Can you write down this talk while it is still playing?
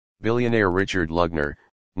Billionaire Richard Lugner,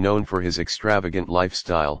 known for his extravagant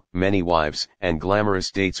lifestyle, many wives, and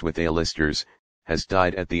glamorous dates with A-listers, has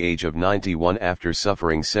died at the age of 91 after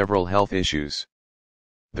suffering several health issues.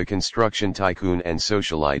 The construction tycoon and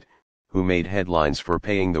socialite, who made headlines for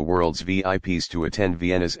paying the world's VIPs to attend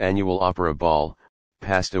Vienna's annual opera ball,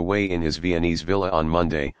 passed away in his Viennese villa on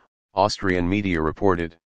Monday, Austrian media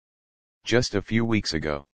reported. Just a few weeks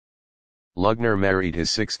ago, Lugner married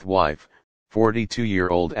his sixth wife,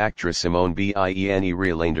 42-year-old actress Simone Biene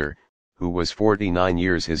Reilaender, who was 49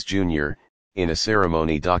 years his junior, in a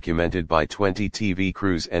ceremony documented by 20 TV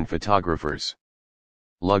crews and photographers.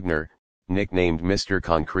 Lugner, nicknamed Mr.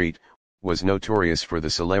 Concrete, was notorious for the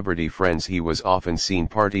celebrity friends he was often seen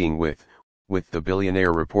partying with the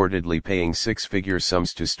billionaire reportedly paying six-figure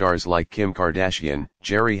sums to stars like Kim Kardashian,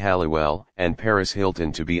 Geri Halliwell, and Paris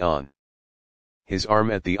Hilton to be on his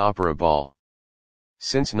arm at the opera ball.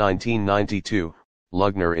 Since 1992,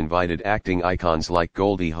 Lugner invited acting icons like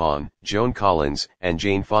Goldie Hawn, Joan Collins, and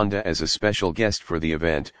Jane Fonda as a special guest for the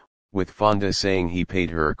event, with Fonda saying he paid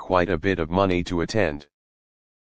her quite a bit of money to attend.